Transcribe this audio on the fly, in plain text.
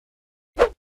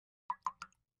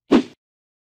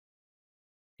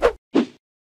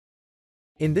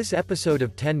In this episode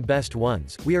of 10 Best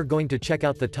Ones, we are going to check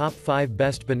out the top 5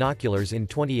 best binoculars in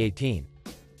 2018.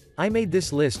 I made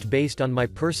this list based on my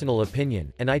personal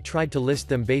opinion, and I tried to list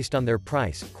them based on their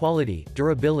price, quality,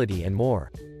 durability and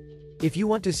more. If you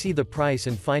want to see the price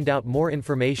and find out more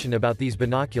information about these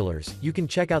binoculars, you can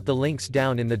check out the links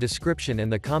down in the description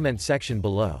and the comment section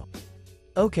below.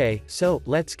 Okay, so,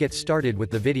 let's get started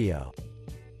with the video.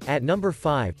 At number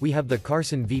 5, we have the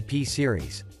Carson VP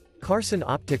series. Carson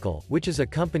Optical, which is a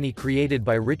company created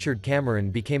by Richard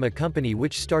Cameron, became a company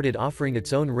which started offering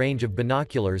its own range of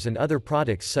binoculars and other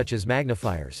products such as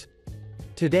magnifiers.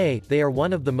 Today, they are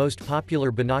one of the most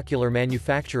popular binocular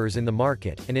manufacturers in the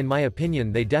market, and in my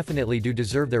opinion they definitely do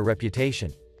deserve their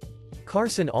reputation.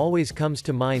 Carson always comes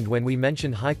to mind when we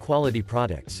mention high-quality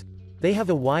products. They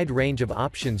have a wide range of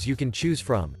options you can choose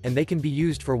from, and they can be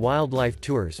used for wildlife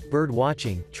tours, bird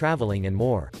watching, traveling and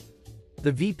more.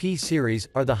 The VP series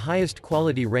are the highest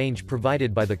quality range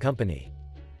provided by the company.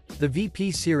 The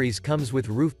VP series comes with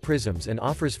roof prisms and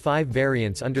offers 5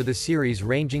 variants under the series,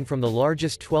 ranging from the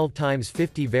largest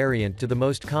 12x50 variant to the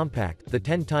most compact, the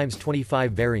 10x25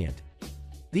 variant.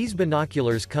 These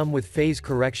binoculars come with phase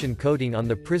correction coating on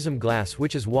the prism glass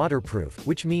which is waterproof,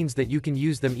 which means that you can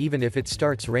use them even if it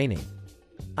starts raining.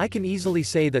 I can easily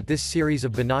say that this series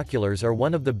of binoculars are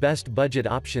one of the best budget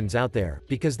options out there,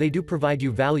 because they do provide you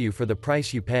value for the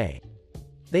price you pay.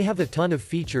 They have a ton of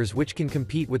features which can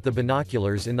compete with the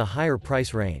binoculars in the higher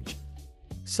price range.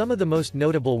 Some of the most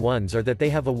notable ones are that they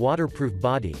have a waterproof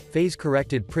body,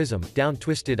 phase-corrected prism,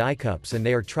 down-twisted eye cups, and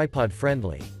they are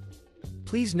tripod-friendly.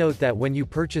 Please note that when you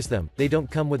purchase them, they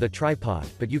don't come with a tripod,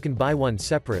 but you can buy one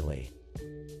separately.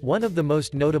 One of the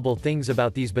most notable things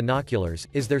about these binoculars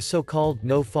is their so-called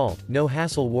no-fault,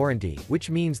 no-hassle warranty, which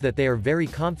means that they are very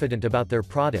confident about their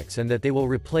products and that they will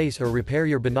replace or repair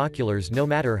your binoculars no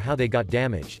matter how they got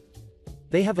damaged.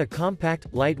 They have a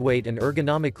compact, lightweight and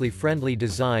ergonomically friendly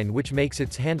design which makes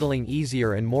its handling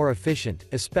easier and more efficient,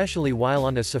 especially while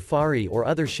on a safari or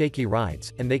other shaky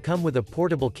rides, and they come with a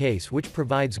portable case which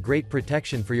provides great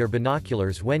protection for your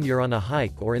binoculars when you're on a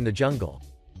hike or in the jungle.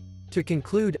 To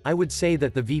conclude, I would say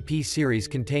that the VP series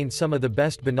contains some of the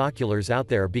best binoculars out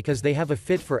there because they have a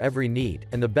fit for every need,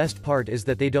 and the best part is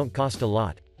that they don't cost a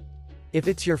lot. If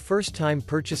it's your first time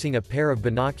purchasing a pair of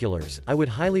binoculars, I would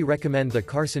highly recommend the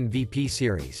Carson VP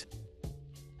series.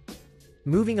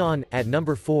 Moving on, at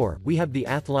number 4, we have the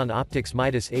Athlon Optics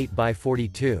Midas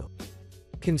 8x42.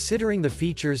 Considering the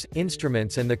features,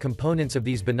 instruments and the components of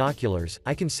these binoculars,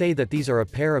 I can say that these are a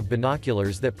pair of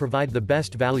binoculars that provide the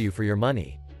best value for your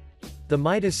money. The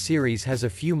Midas series has a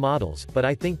few models, but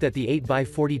I think that the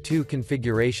 8x42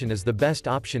 configuration is the best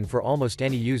option for almost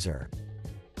any user.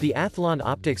 The Athlon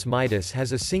Optics Midas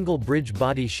has a single bridge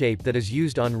body shape that is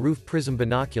used on roof prism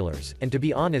binoculars, and to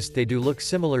be honest they do look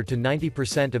similar to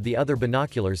 90% of the other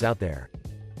binoculars out there.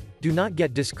 Do not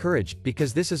get discouraged,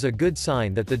 because this is a good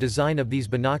sign that the design of these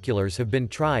binoculars have been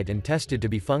tried and tested to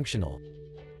be functional.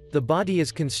 The body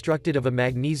is constructed of a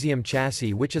magnesium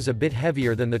chassis which is a bit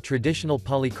heavier than the traditional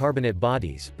polycarbonate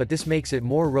bodies, but this makes it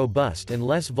more robust and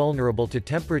less vulnerable to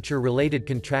temperature-related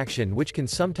contraction which can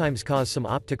sometimes cause some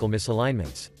optical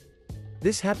misalignments.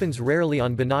 This happens rarely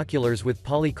on binoculars with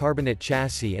polycarbonate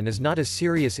chassis and is not a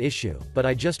serious issue, but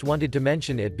I just wanted to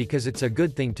mention it because it's a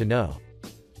good thing to know.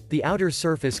 The outer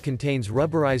surface contains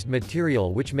rubberized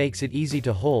material which makes it easy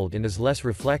to hold and is less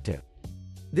reflective.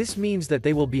 This means that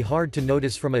they will be hard to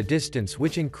notice from a distance,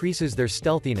 which increases their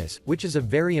stealthiness, which is a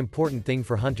very important thing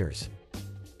for hunters.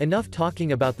 Enough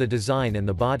talking about the design and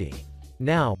the body.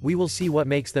 Now, we will see what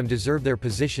makes them deserve their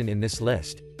position in this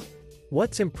list.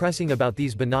 What's impressive about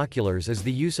these binoculars is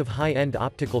the use of high-end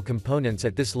optical components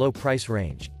at this low price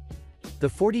range. The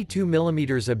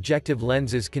 42mm objective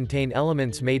lenses contain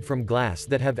elements made from glass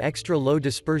that have extra low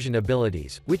dispersion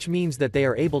abilities, which means that they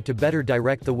are able to better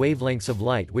direct the wavelengths of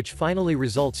light, which finally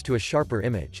results to a sharper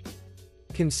image.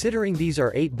 Considering these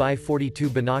are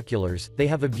 8x42 binoculars, they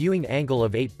have a viewing angle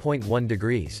of 8.1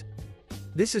 degrees.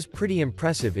 This is pretty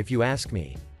impressive if you ask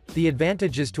me. The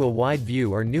advantages to a wide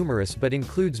view are numerous but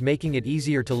includes making it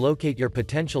easier to locate your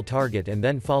potential target and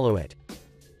then follow it.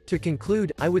 To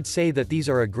conclude, I would say that these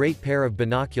are a great pair of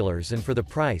binoculars, and for the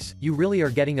price, you really are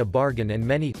getting a bargain and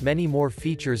many more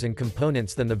features and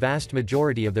components than the vast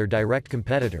majority of their direct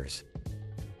competitors.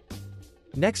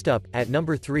 Next up, at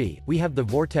number 3, we have the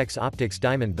Vortex Optics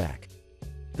Diamondback.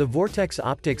 The Vortex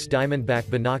Optics Diamondback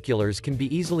binoculars can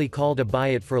be easily called a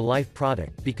buy-it-for-life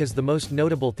product because the most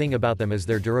notable thing about them is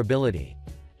their durability.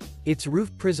 Its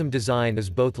roof prism design is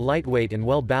both lightweight and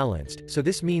well-balanced, so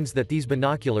this means that these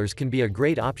binoculars can be a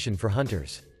great option for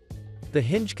hunters. The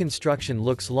hinge construction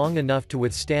looks long enough to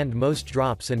withstand most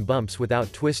drops and bumps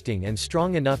without twisting and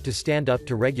strong enough to stand up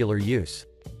to regular use.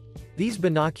 These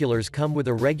binoculars come with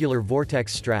a regular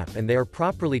Vortex strap and they are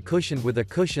properly cushioned with a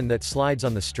cushion that slides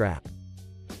on the strap.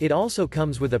 It also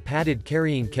comes with a padded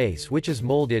carrying case which is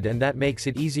molded and that makes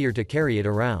it easier to carry it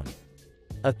around.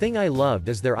 A thing I loved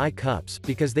is their eye cups,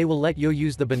 because they will let you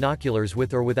use the binoculars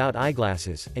with or without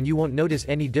eyeglasses, and you won't notice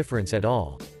any difference at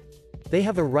all. They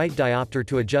have a right diopter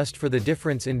to adjust for the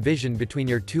difference in vision between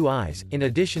your two eyes, in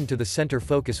addition to the center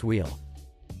focus wheel.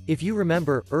 If you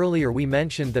remember, earlier we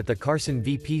mentioned that the Carson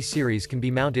VP series can be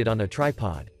mounted on a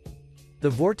tripod. The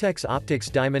Vortex Optics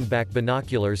Diamondback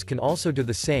binoculars can also do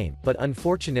the same, but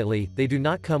unfortunately, they do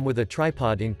not come with a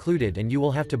tripod included and you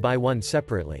will have to buy one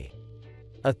separately.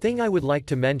 A thing I would like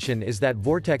to mention is that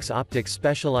Vortex Optics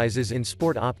specializes in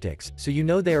sport optics, so you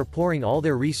know they are pouring all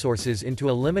their resources into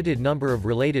a limited number of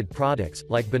related products,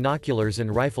 like binoculars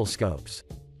and rifle scopes.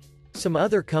 Some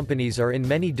other companies are in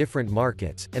many different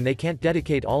markets, and they can't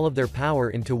dedicate all of their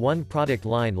power into one product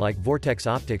line like Vortex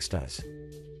Optics does.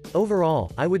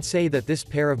 Overall, I would say that this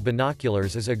pair of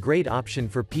binoculars is a great option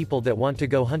for people that want to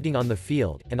go hunting on the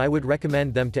field, and I would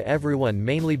recommend them to everyone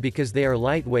mainly because they are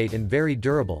lightweight and very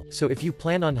durable, so if you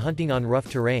plan on hunting on rough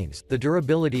terrains, the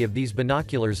durability of these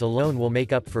binoculars alone will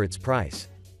make up for its price.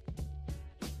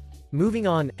 Moving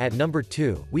on, at number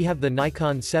 2, we have the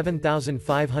Nikon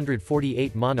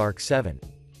 7548 Monarch 7.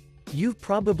 You've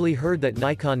probably heard that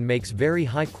Nikon makes very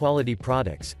high-quality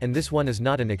products, and this one is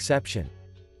not an exception.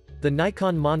 The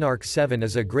Nikon Monarch 7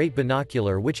 is a great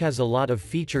binocular which has a lot of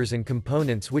features and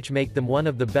components which make them one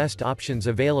of the best options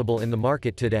available in the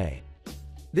market today.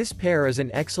 This pair is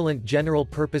an excellent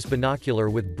general-purpose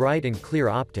binocular with bright and clear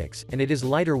optics, and it is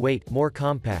lighter weight, more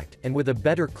compact, and with a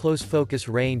better close focus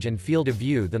range and field of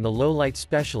view than the low-light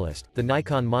specialist, the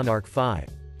Nikon Monarch 5.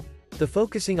 The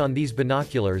focusing on these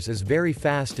binoculars is very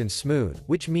fast and smooth,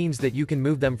 which means that you can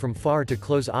move them from far to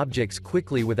close objects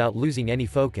quickly without losing any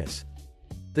focus.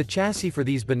 The chassis for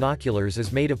these binoculars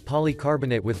is made of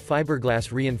polycarbonate with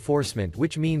fiberglass reinforcement,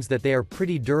 which means that they are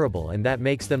pretty durable, and that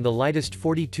makes them the lightest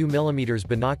 42mm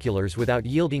binoculars without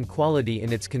yielding quality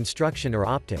in its construction or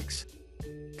optics.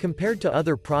 Compared to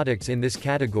other products in this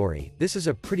category, this is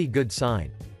a pretty good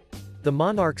sign. The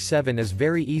Monarch 7 is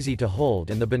very easy to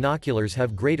hold and the binoculars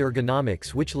have great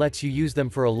ergonomics which lets you use them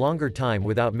for a longer time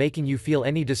without making you feel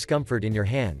any discomfort in your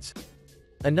hands.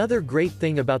 Another great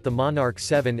thing about the Monarch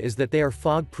 7 is that they are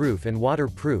fog-proof and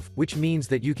waterproof, which means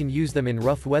that you can use them in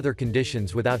rough weather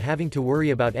conditions without having to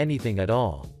worry about anything at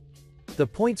all. The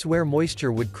points where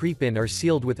moisture would creep in are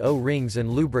sealed with O-rings and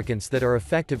lubricants that are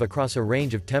effective across a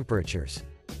range of temperatures.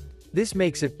 This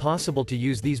makes it possible to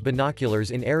use these binoculars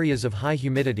in areas of high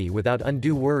humidity without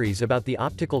undue worries about the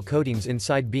optical coatings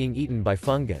inside being eaten by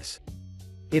fungus.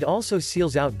 It also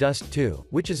seals out dust too,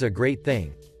 which is a great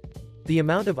thing. The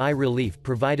amount of eye relief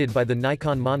provided by the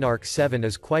Nikon Monarch 7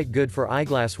 is quite good for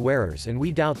eyeglass wearers, and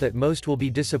we doubt that most will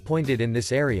be disappointed in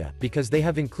this area, because they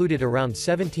have included around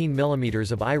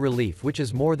 17mm of eye relief, which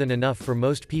is more than enough for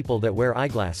most people that wear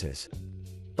eyeglasses.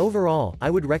 Overall, I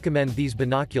would recommend these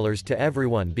binoculars to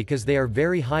everyone because they are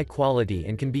very high quality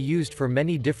and can be used for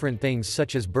many different things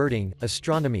such as birding,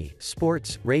 astronomy,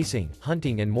 sports, racing,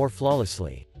 hunting and more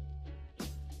flawlessly.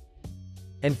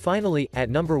 And finally, at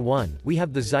number 1, we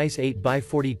have the Zeiss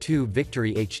 8x42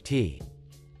 Victory HT.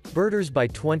 Birders by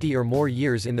 20 or more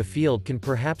years in the field can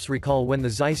perhaps recall when the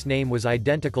Zeiss name was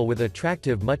identical with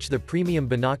attractive much the premium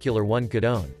binocular one could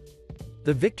own.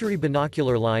 The Victory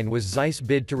binocular line was Zeiss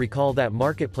bid to recall that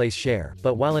marketplace share,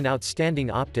 but while an outstanding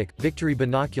optic, Victory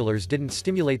binoculars didn't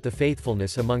stimulate the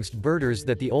faithfulness amongst birders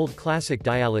that the old classic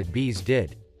Dialit Bs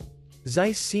did.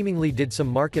 Zeiss seemingly did some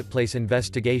marketplace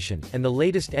investigation, and the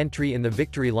latest entry in the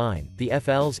Victory line, the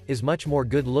FLs, is much more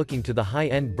good-looking to the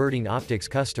high-end birding optics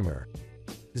customer.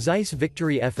 Zeiss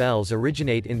Victory FLs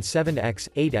originate in 7x,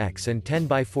 8x and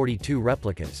 10x42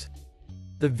 replicas.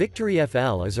 The Victory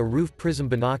FL is a roof prism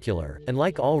binocular, and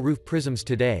like all roof prisms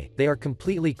today, they are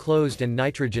completely closed and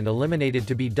nitrogen eliminated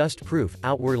to be dust-proof,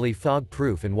 outwardly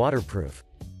fog-proof and waterproof.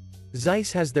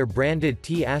 Zeiss has their branded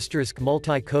T**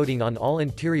 multi-coating on all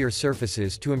interior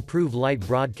surfaces to improve light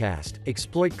broadcast,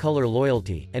 exploit color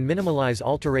loyalty, and minimize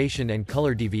alteration and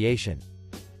color deviation.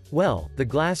 Well, the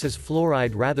glass is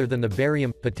fluoride rather than the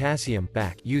barium, potassium,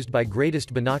 back used by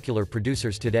greatest binocular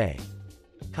producers today.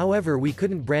 However, we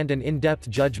couldn't brand an in-depth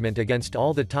judgment against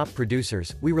all the top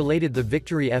producers. We related the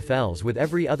Victory FLs with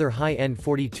every other high-end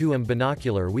 42mm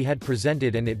binocular we had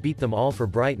presented and it beat them all for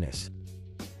brightness.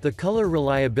 The color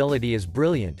reliability is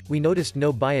brilliant, we noticed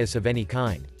no bias of any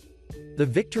kind. The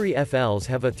Victory FLs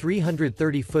have a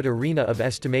 330-foot arena of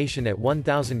estimation at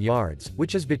 1,000 yards,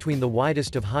 which is between the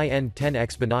widest of high-end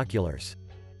 10x binoculars.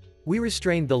 We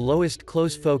restrained the lowest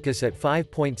close focus at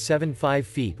 5.75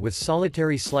 feet with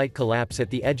solitary slight collapse at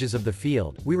the edges of the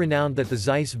field. We renowned that the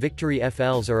Zeiss Victory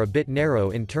FLs are a bit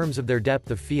narrow in terms of their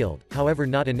depth of field, however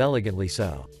not inelegantly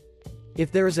so.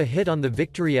 If there is a hit on the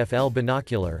Victory FL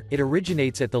binocular, it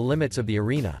originates at the limits of the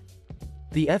arena.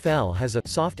 The FL has a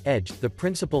soft edge, the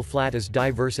principal flat is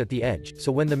diverse at the edge,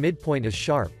 so when the midpoint is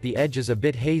sharp, the edge is a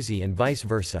bit hazy and vice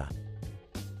versa.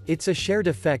 It's a shared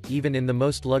effect even in the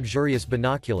most luxurious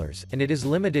binoculars, and it is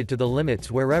limited to the limits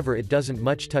wherever it doesn't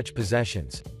much touch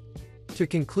possessions. To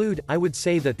conclude, I would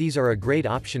say that these are a great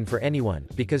option for anyone,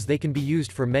 because they can be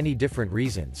used for many different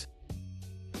reasons.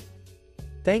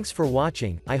 Thanks for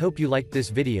watching, I hope you liked this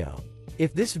video.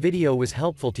 If this video was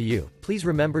helpful to you, please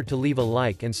remember to leave a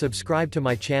like and subscribe to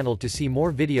my channel to see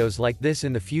more videos like this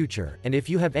in the future, and if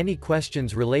you have any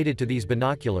questions related to these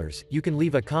binoculars, you can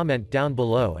leave a comment down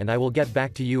below and I will get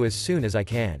back to you as soon as I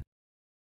can.